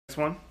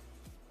one.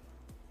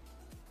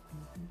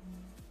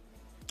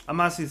 I'm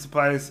honestly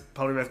surprised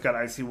Poliwrath got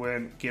Icy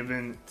Wind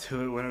given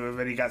to it when it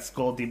already got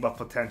Skull debuff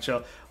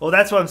potential. Well,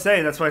 that's what I'm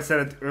saying. That's why I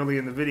said it early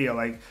in the video.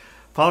 Like,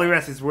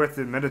 Poliwrath is worth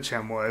it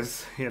Metacham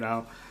was, you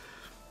know.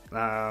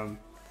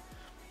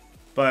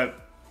 But,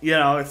 you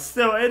know, it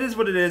is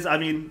what it is. I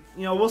mean,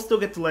 you know, we'll still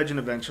get to Legend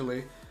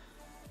eventually.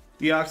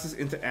 Deoxys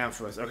into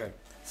Ampharos. Okay.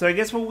 So I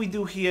guess what we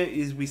do here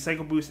is we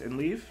Cycle Boost and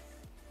leave.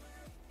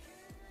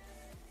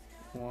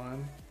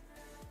 1,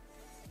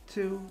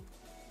 2,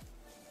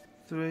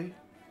 3.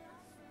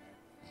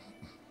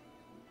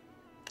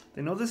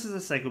 They know this is a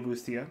Cycle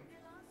Boost here.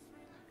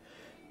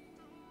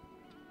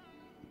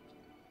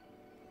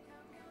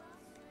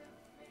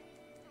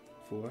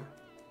 4,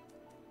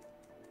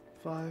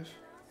 5.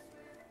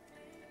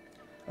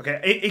 Okay,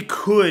 it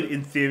could,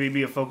 in theory,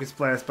 be a Focus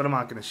Blast, but I'm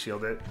not going to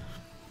shield it.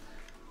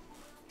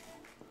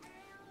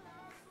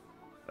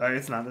 Alright,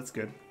 it's not. That's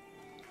good.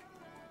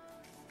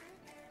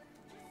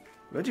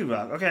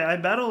 Regirock. Okay, I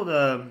battled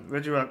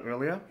Regirock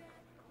earlier.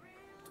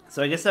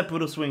 So I guess that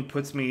Brutal Swing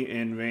puts me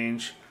in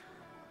range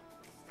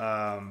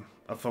of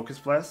Focus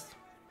Blast.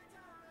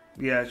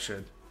 Yeah, it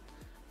should.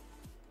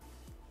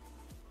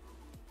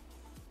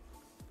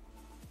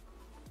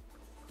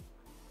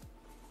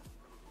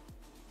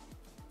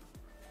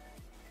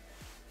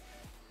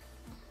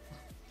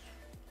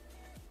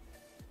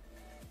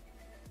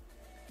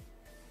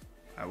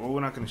 Alright, well,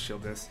 we're not going to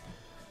shield this.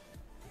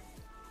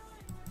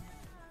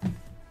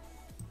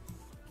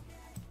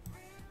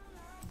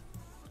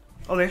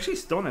 Oh, they actually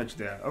Stone Edge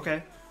there.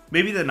 Okay.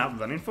 Maybe they're not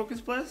running Focus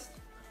Blast?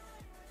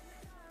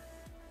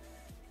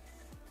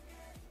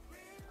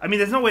 I mean,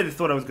 there's no way they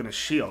thought I was going to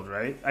shield,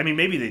 right? I mean,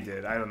 maybe they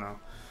did. I don't know.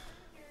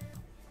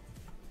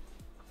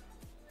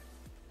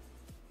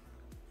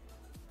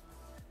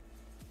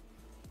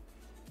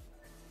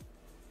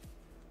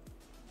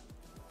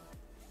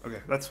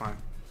 Okay, that's fine.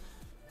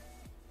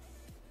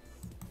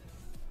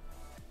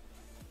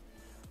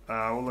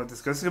 We'll let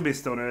this go. This is going to be a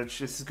Stone Edge.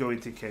 This is going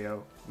to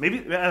KO. Maybe,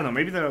 I don't know.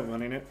 Maybe they're not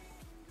running it.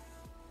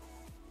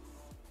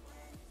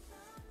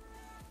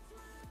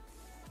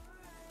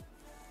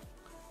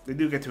 They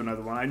do get to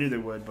another one. I knew they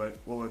would, but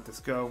we'll let this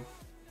go.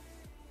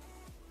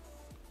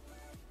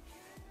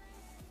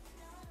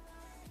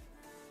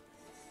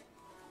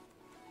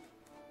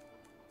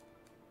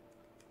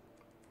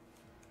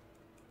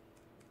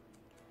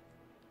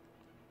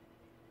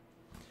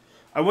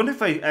 I wonder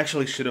if I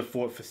actually should have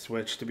fought for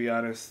Switch, to be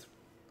honest.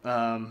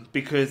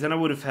 Because then I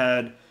would have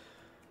had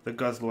the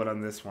Guzzlord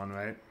on this one,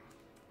 right?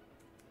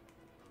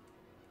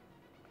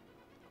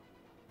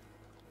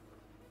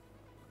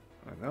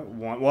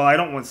 Well, I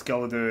don't want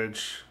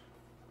Skeledirge.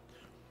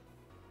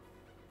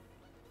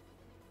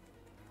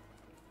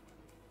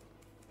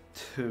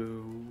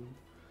 Two,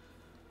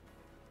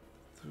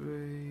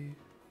 3,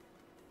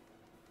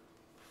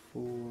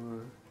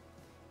 4,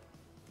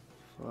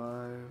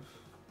 5.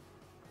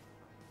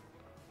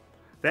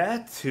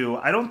 That 2.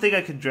 I don't think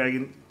I could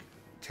Dragon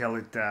Tail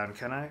it down,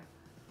 can I?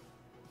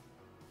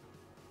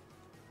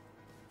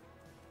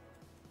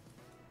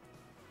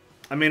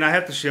 I mean, I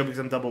have to shield because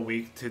I'm double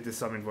weak to the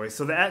Summon Voice.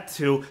 So that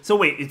 2. So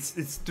wait, it's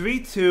 3,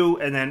 2,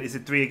 and then is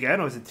it 3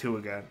 again or is it 2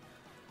 again?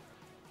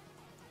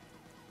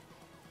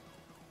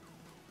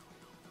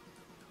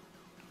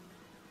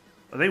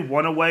 Are they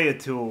 1 away or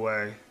 2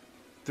 away?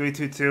 3,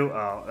 2, 2.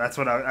 Oh, that's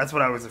what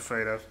I was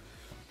afraid of.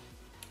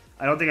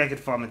 I don't think I could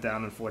farm it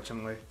down,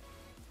 unfortunately.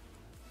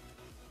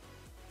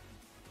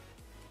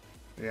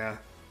 Yeah,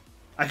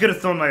 I could have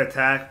thrown my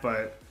attack,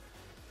 but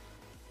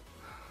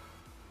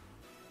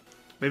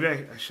maybe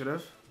I should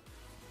have.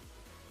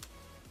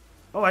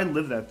 Oh, I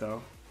lived that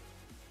though.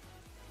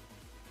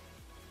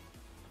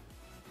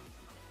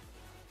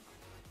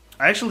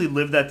 I actually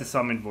lived that to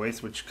Summon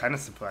Voice, which kind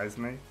of surprised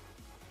me.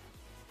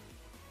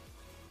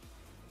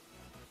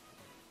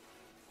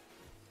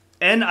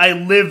 And I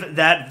live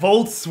that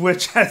Volt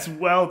Switch as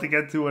well to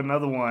get to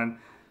another one.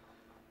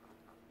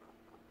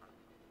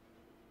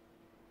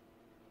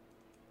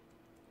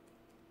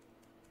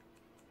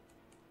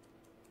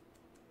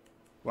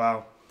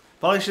 Wow.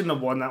 Probably shouldn't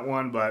have won that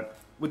one, but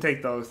we'll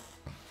take those.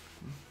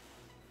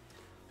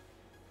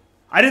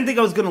 I didn't think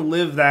I was going to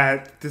live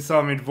that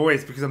Disarming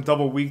Voice because I'm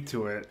double weak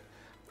to it.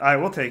 Alright,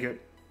 we'll take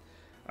it.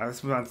 Alright,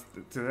 let's move on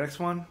to the next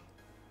one.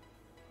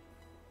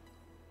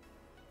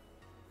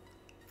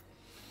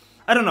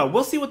 I don't know.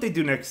 We'll see what they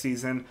do next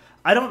season.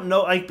 I don't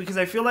know, like, because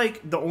I feel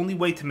like the only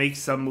way to make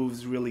some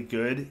moves really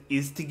good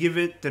is to give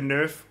it the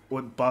nerf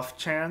or buff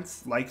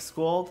chance, like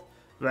Scald,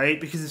 right?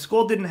 Because if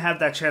Scald didn't have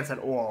that chance at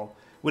all,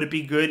 would it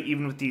be good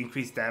even with the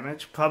increased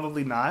damage?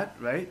 Probably not,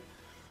 right?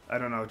 I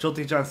don't know.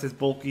 Jolty John says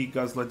bulky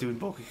Guzzler doing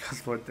bulky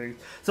Guzzler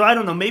things. So I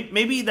don't know.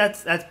 Maybe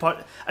that's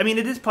part. I mean,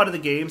 it is part of the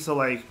game. So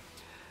like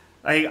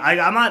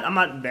I'm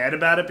not mad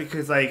about it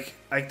because like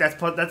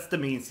that's the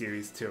main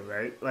series too,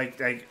 right?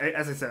 Like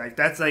as I said, like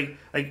that's like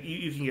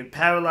you can get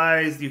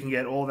paralyzed, you can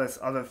get all this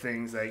other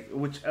things like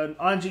which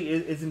Anji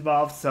is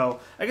involved. So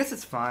I guess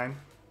it's fine.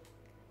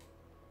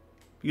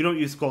 You don't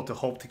use Skull to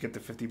hope to get the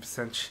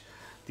 50%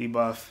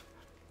 debuff.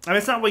 I mean,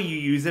 it's not where you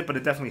use it, but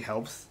it definitely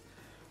helps.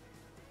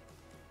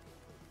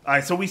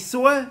 Alright, so we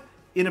saw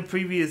in a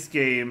previous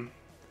game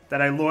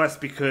that I lost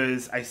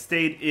because I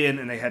stayed in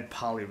and they had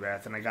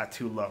Poliwrath and I got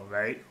too low,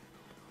 right?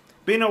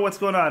 But you know what's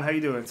going on? How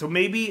you doing? So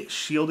maybe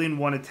shielding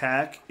one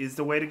attack is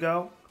the way to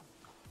go.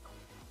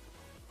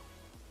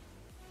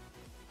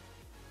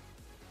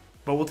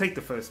 But we'll take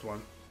the first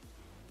one.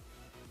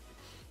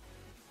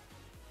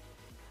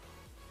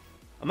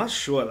 I'm not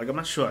sure. Like, I'm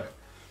not sure.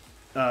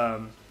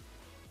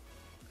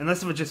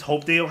 Unless if I just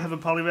hope they don't have a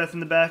Poliwrath in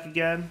the back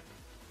again.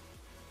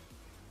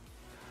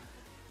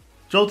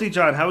 Jolty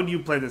John, how would you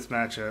play this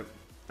matchup?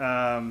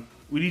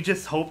 Would you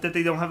just hope that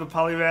they don't have a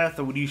Poliwrath,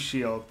 or would you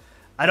shield?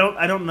 I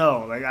don't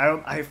know. Like,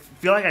 I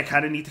feel like I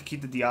kind of need to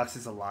keep the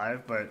Deoxys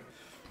alive, but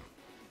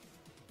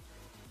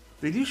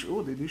they do.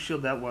 Oh, they do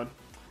shield that one.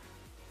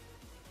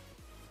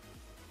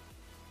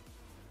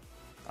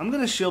 I'm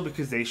gonna shield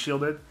because they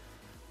shielded.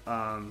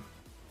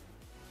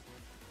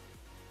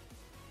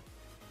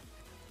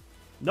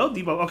 No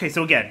debuff. Okay,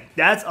 so again,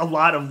 that's a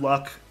lot of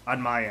luck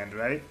on my end,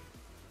 right?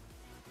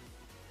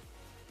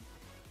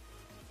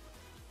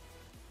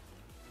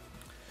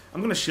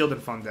 I'm gonna shield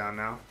and Fun down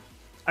now.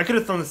 I could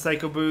have thrown the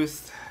Psycho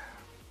Boost.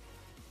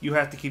 You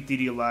have to keep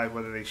DD alive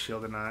whether they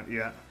shield or not.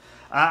 Yeah,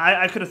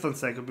 I could have thrown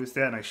Psycho Boost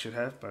there, and I should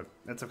have, but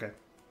that's okay.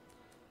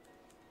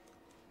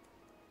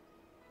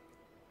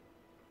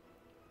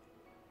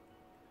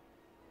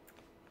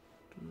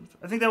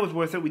 I think that was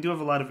worth it. We do have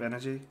a lot of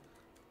energy.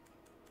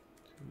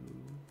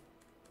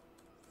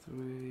 2,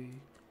 3,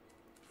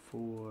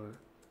 4,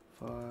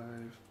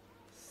 5,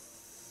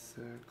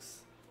 6,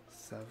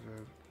 7,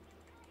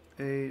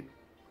 8.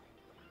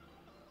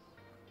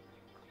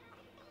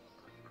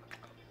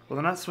 Well,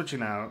 they're not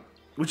switching out,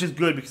 which is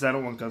good because I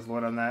don't want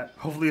Guzzlord on that.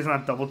 Hopefully it's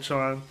not double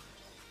charm.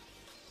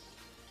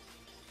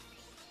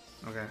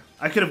 Okay.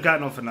 I could have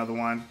gotten off another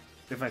one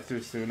if I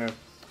threw sooner.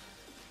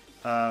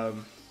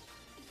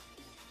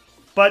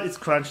 But it's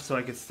crunched, so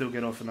I could still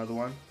get off another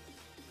one.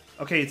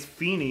 Okay, it's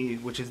Feeny,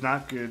 which is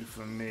not good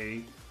for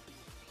me.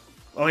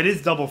 Oh, it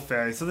is double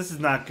fairy, so this is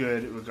not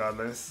good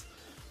regardless.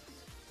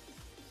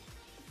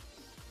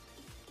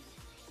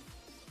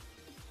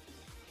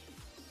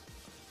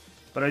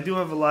 But I do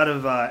have a lot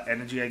of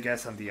energy, I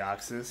guess, on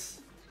Deoxys.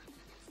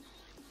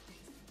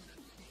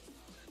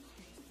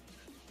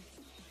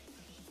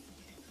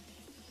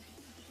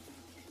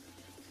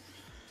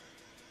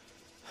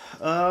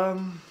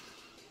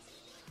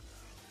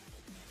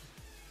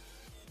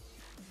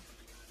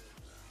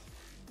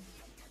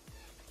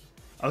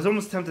 I was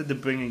almost tempted to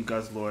bring in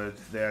Guzzlord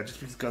there,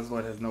 just because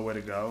Guzzlord has nowhere to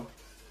go.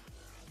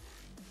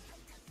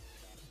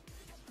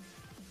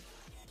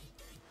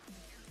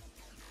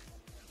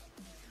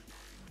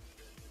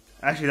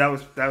 Actually, that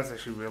was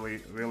actually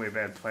really a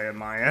bad play on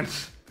my end.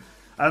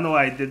 I don't know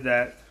why I did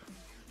that.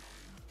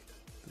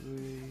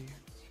 3,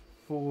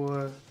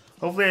 4.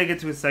 Hopefully I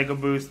get to a Psycho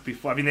Boost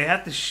before. I mean, they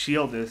have to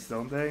shield this,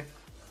 don't they?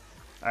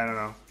 I don't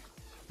know.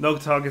 No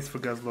targets for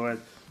Guzzlord.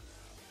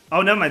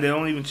 Oh, never mind. They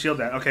don't even shield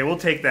that. Okay, we'll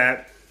take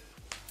that.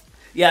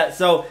 Yeah,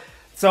 so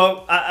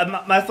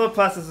my thought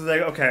process is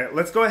like, okay,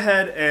 let's go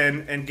ahead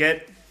and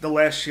get the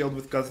last shield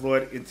with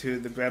Guzzlord into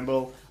the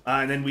Granbull,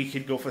 and then we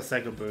could go for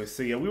Psycho Boost.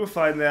 So yeah, we were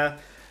fine there.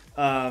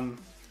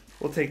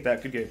 We'll take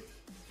that. Good game.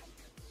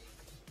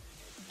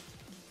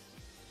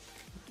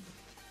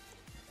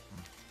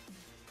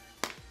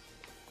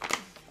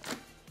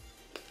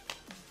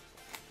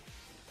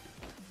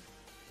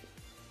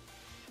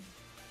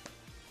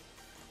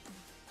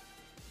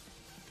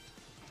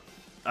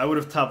 I would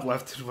have top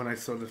lefted when I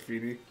saw the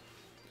Feeny.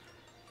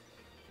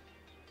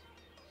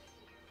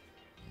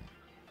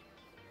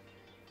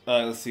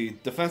 Let's see.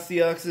 Defense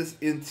Deoxys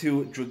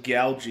into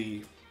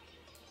Dragalge.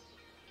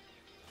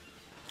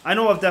 I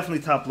know I've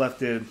definitely top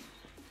lefted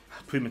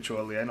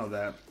prematurely. I know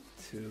that.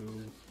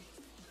 2,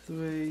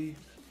 3,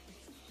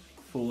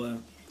 4.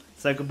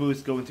 Psycho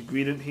Boost go into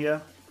Greedent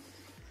here.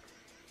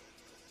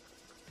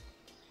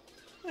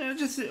 Yeah,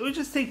 we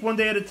just take one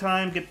day at a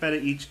time, get better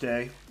each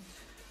day.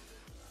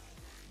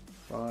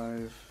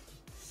 5,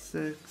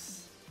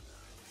 6,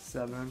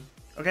 7.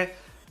 Okay.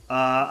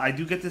 I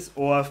do get this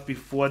off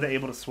before they're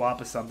able to swap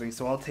or something,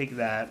 so I'll take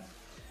that.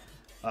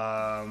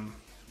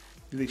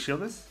 Do they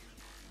shield this?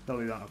 No,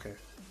 they don't. Okay.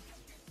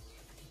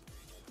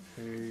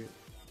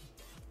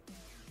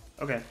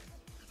 Okay.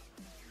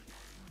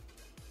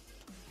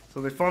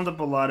 So they farmed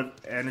up a lot of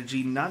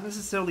energy. Not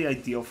necessarily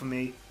ideal for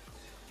me.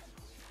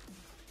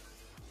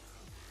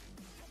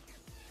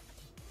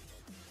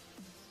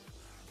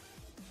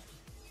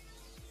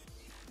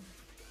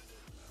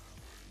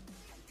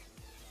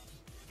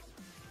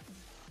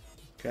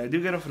 Okay, I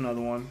do get off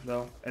another one,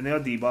 though. And they are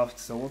debuffed,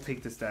 so we'll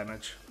take this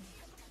damage.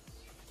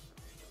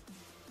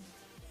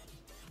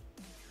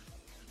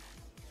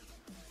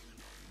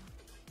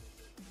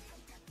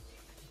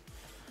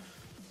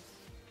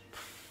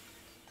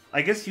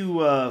 I guess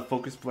you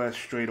Focus Blast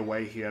straight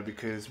away here,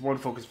 because one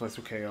Focus Blast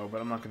will KO, but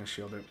I'm not going to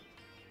shield it.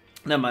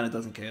 Never mind, it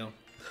doesn't KO.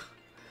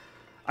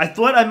 I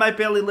thought I might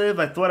barely live.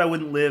 I thought I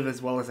wouldn't live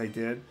as well as I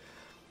did.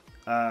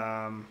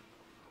 But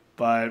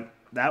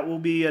that will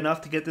be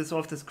enough to get this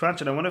off this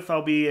crunch. And I wonder if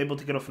I'll be able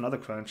to get off another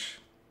crunch.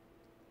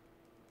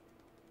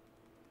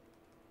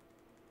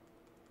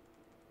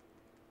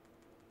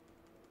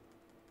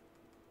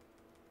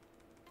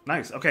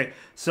 Nice. Okay,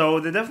 so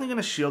they're definitely going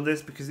to shield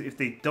this, because if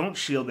they don't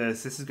shield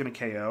this, this is going to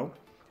KO.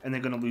 And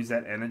they're going to lose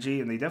that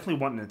energy. And they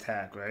definitely want an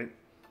attack, right?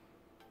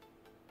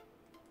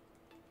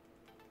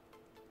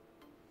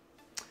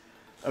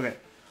 Okay.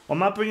 Well, I'm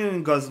not bringing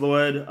in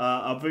Guzzlord.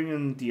 I'll bring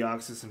in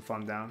Deoxys and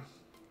Farm Down.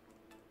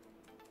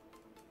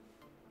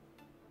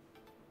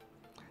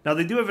 Now,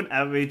 they do have an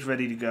Outrage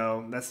ready to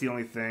go. That's the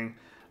only thing.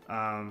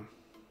 And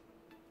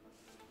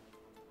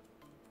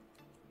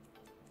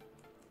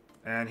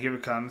here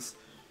it comes.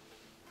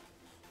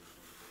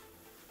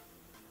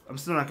 I'm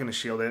still not going to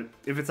shield it.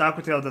 If it's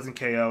Aqua Tail, it doesn't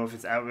KO. If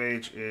it's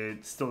Outrage,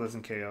 it still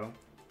doesn't KO.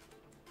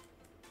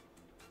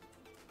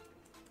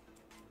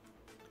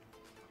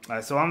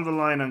 Alright, so I'm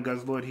relying on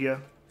Guzzlord here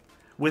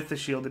with the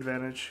shield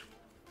advantage.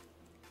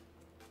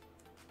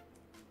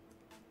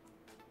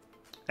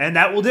 And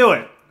that will do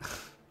it.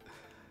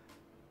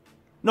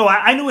 No,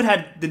 I knew it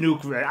had the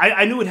nuke ready.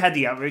 I knew it had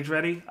the Outrage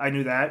ready. I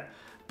knew that.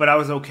 But I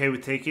was okay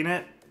with taking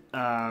it.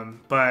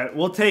 But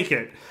we'll take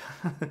it.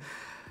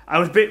 I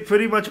was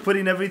pretty much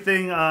putting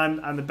everything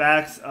on the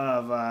backs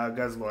of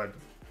Guzzlord.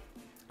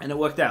 And it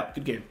worked out.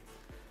 Good game.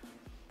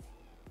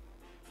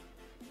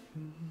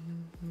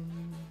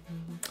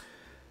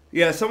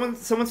 Yeah, someone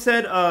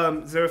said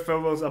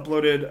Zerafero's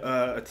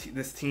uploaded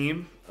this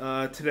team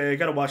today. I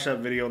gotta watch that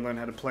video and learn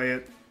how to play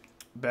it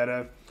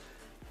better.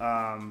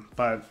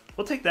 But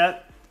we'll take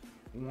that.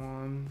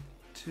 1,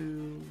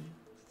 2,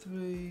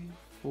 3,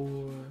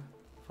 4,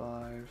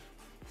 5,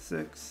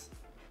 6.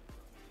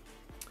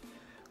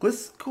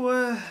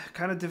 Gliscor,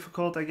 kind of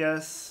difficult, I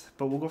guess.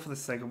 But we'll go for the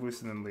Psycho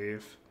Boost and then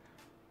leave.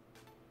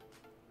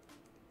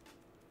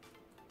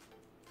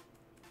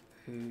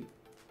 8,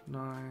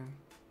 9.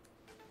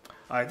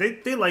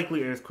 Alright, they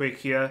likely Earthquake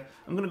here.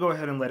 I'm going to go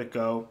ahead and let it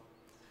go.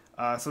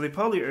 So they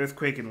probably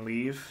Earthquake and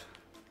leave.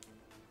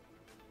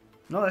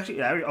 No, actually,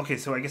 yeah, okay,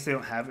 so I guess they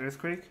don't have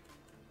Earthquake.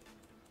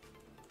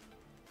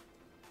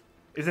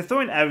 If they're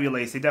throwing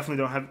Aerialace, they definitely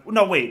don't have...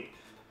 No, wait.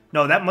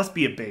 No, that must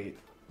be a bait.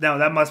 No,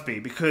 that must be,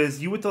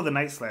 because you would throw the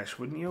Night Slash,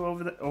 wouldn't you,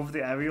 over the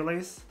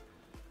Aerialace?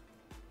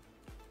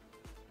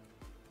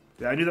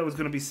 Yeah, I knew that was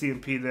going to be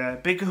CMP there.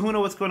 Big Kahuna,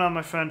 what's going on,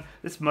 my friend?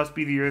 This must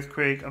be the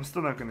Earthquake. I'm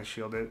still not going to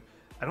shield it.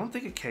 I don't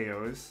think it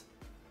KOs.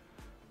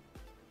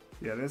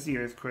 Yeah, there's the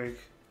Earthquake.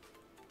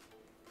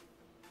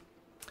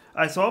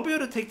 Alright, so I'll be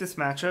able to take this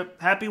matchup.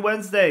 Happy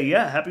Wednesday.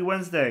 Yeah, happy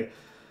Wednesday.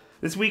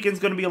 This weekend's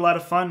going to be a lot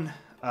of fun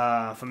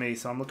for me,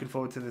 so I'm looking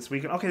forward to this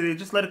weekend. Okay, they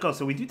just let it go.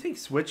 So we do take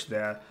Switch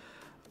there.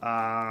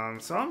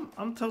 So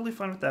I'm totally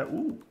fine with that.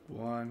 Ooh,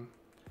 1,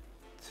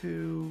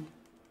 2,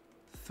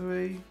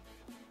 3.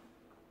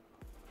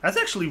 That's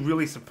actually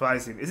really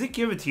surprising. Is it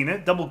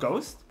Giratina? Double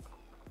Ghost?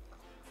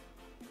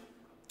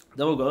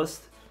 Double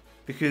Ghost?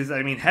 Because,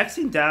 I mean,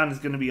 hexing down is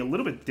going to be a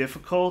little bit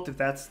difficult if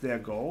that's their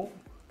goal.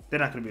 They're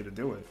not going to be able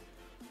to do it.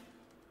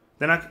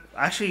 They're not...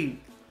 Actually...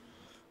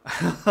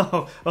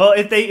 well,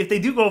 if they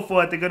do go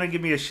for it, they're going to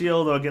give me a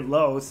shield or get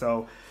low,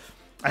 so...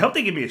 I hope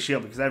they give me a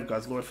shield because I have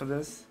Guzzlord for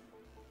this.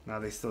 No,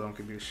 they still don't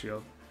give me a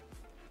shield.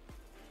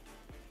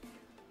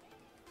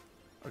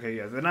 Okay,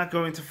 yeah, they're not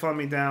going to farm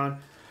me down.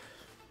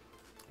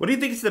 What do you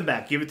think is the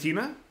back?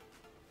 Giratina?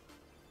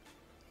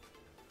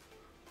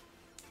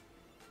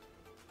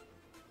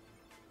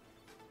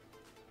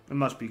 It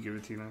must be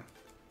Giratina.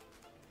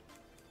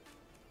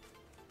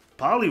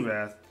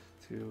 Poliwrath.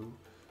 2,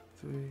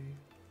 3.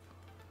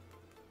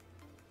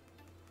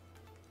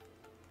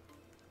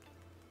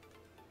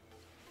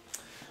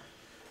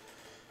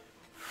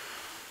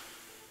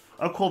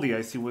 I'll call the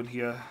Icy Wind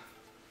here.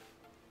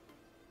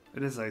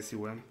 It is Icy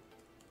Wind.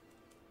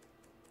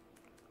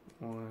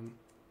 1,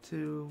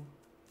 2,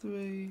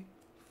 3,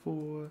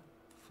 4,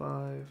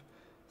 5,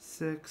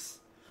 6.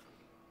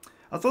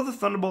 I'll throw the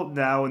Thunderbolt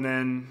now, and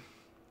then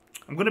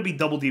I'm going to be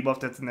double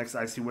debuffed at the next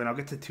Icy Wind. I'll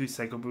get to 2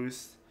 Psycho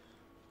Boost.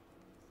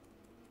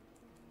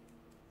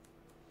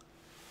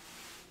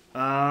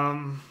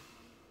 I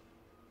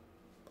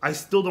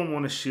still don't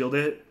want to shield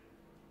it.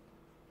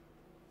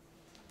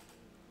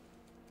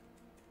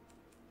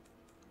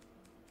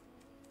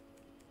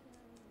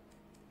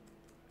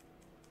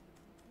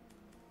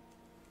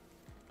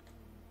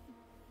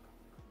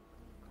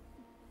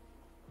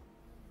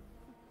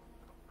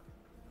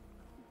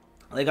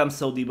 Like, I'm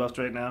so debuffed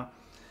right now.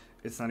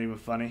 It's not even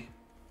funny.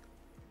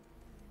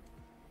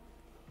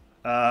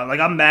 Like,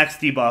 I'm max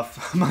debuff.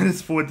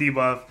 -4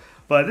 debuff.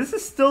 But this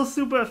is still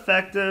super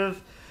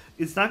effective.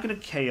 It's not going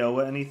to KO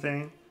or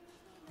anything.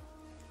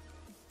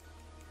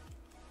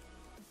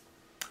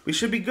 We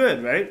should be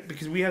good, right?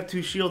 Because we have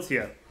 2 shields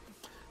here.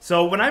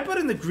 So, when I put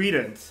in the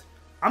Greedent,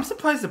 I'm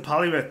surprised the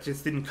Poliwrath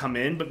just didn't come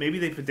in. But maybe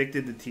they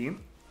predicted the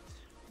team.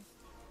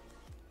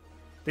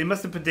 They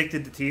must have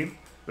predicted the team,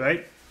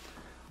 right?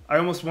 I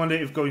almost wonder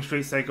if going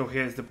straight Psycho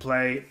here is the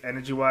play,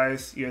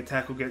 energy-wise. Your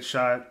attack will get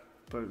shot,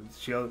 but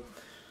shield.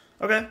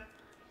 Okay.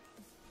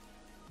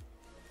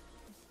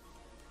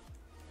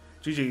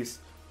 GG's.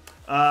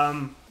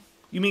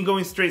 You mean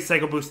going straight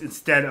Psycho Boost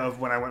instead of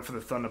when I went for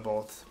the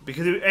Thunderbolt?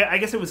 Because I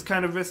guess it was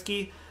kind of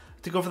risky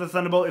to go for the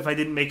Thunderbolt if I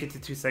didn't make it to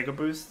 2 Psycho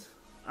Boost.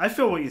 I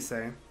feel what you're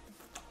saying.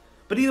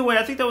 But either way,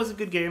 I think that was a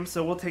good game,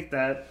 so we'll take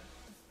that.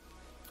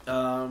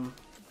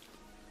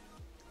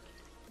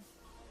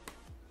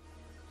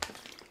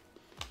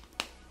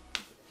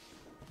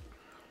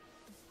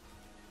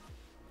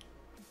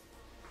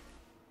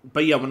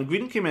 But yeah, when the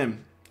Greedent came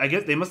in, I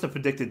guess they must have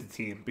predicted the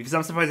team. Because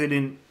I'm surprised they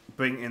didn't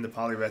bring in the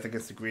Poliwrath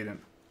against the Greedent.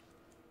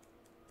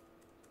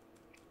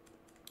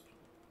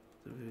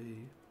 3,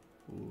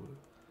 4.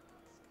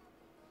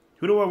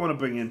 Who do I want to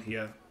bring in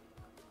here?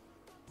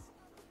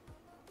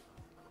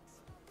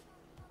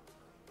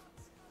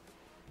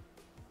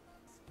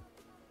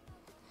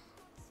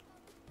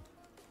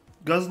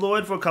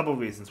 Guzzlord for a couple of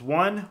reasons.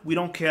 One, we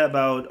don't care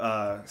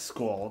about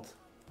Scald.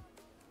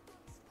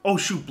 Oh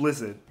shoot,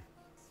 Blizzard.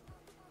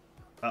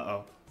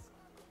 Uh-oh.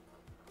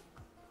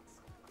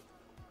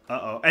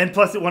 Uh-oh. And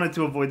plus it wanted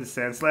to avoid the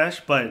Sand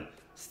Slash, but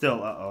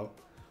still, uh-oh.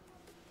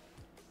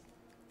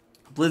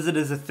 Blizzard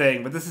is a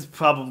thing, but this is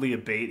probably a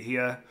bait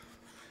here.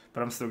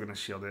 But I'm still going to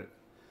shield it.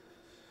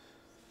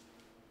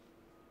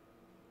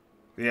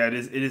 Yeah, it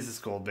is a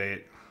Skull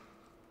bait.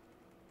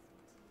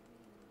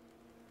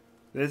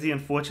 There's the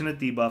unfortunate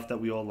debuff that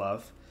we all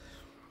love.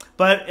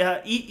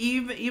 But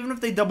even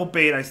if they double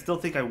bait, I still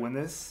think I win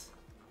this.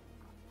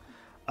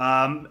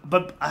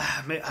 But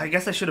I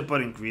guess I should have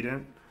put in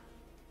Greedent.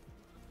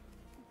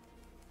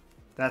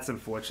 That's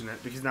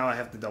unfortunate, because now I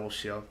have to double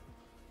shield.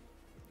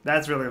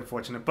 That's really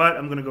unfortunate, but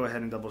I'm going to go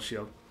ahead and double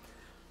shield.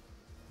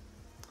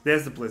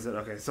 There's the Blizzard.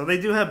 Okay, so they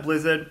do have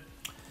Blizzard.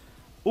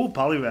 Ooh,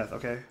 Poliwrath.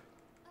 Okay.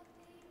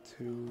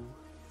 2,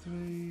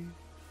 3,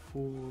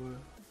 4,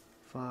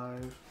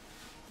 5.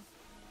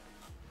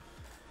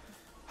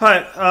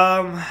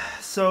 Alright,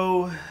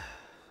 so...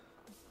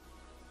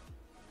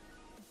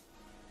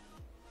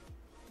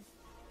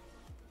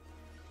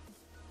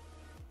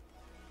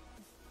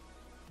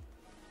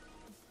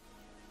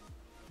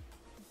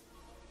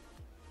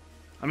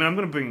 I mean, I'm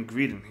going to bring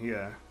Greedent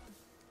here.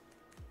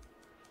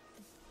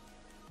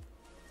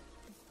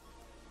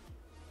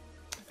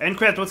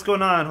 Endcraft, what's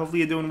going on? Hopefully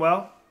you're doing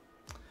well.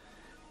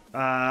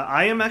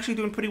 I am actually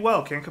doing pretty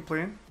well. Can't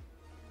complain.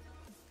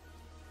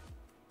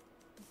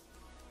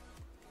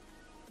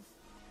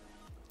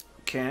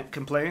 Can't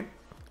complain.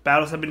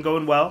 Battles have been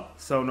going well,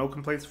 so no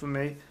complaints from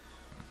me.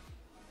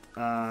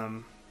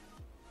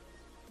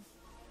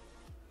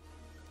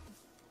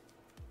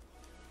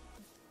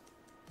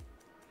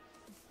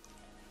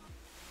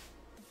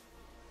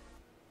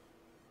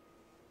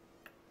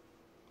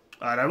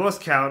 Alright, I lost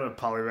count of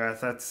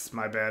Poliwrath. That's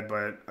my bad,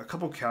 but a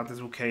couple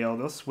counters will KO.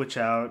 They'll switch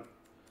out.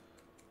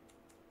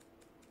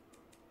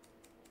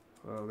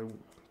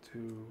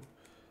 2,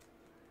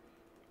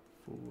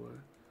 4.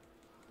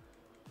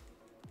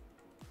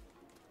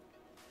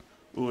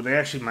 Ooh, they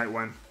actually might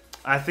win.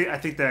 I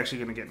think they're actually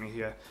gonna get me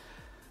here.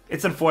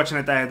 It's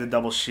unfortunate that I had to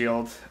double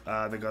shield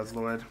the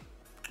Guzzlord.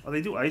 Oh,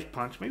 they do Ice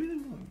Punch. Maybe they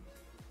won't.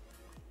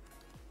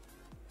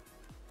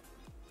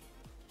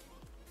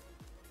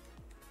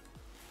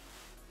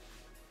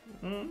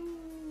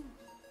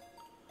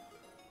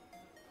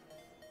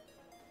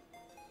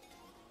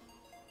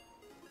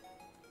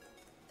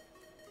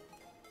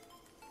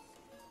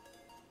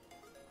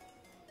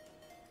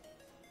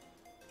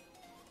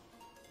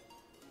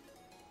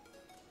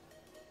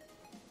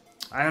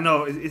 I don't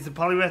know. Is the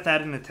Poliwrath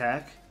add an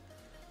attack?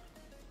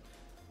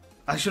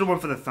 I should have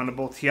went for the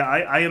Thunderbolt. Yeah,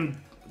 I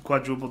am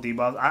quadruple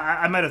debuff.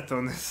 I might have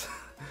thrown this.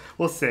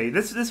 We'll see.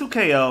 This will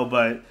KO,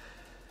 but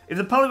if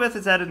the Poliwrath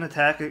is added an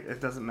attack, it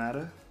doesn't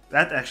matter.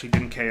 That actually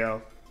didn't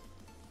KO.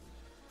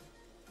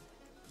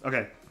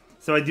 Okay,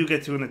 so I do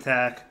get to an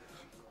attack,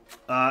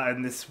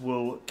 and this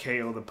will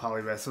KO the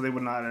Poliwrath, so they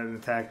would not add an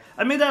attack.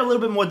 I made that a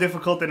little bit more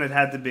difficult than it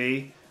had to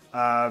be,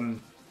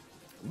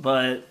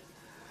 but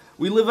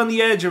we live on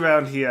the edge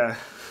around here.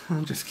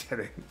 I'm just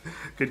kidding.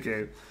 Good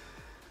game.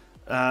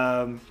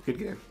 Good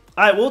game.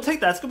 Alright, we'll take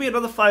that. It's going to be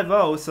another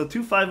 5-0, so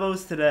 2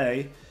 5-0s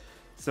today.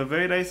 So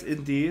very nice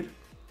indeed.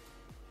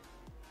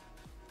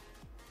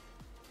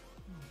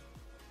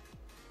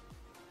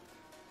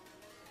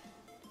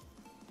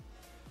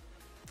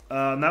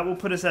 That will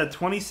put us at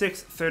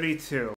 26-32.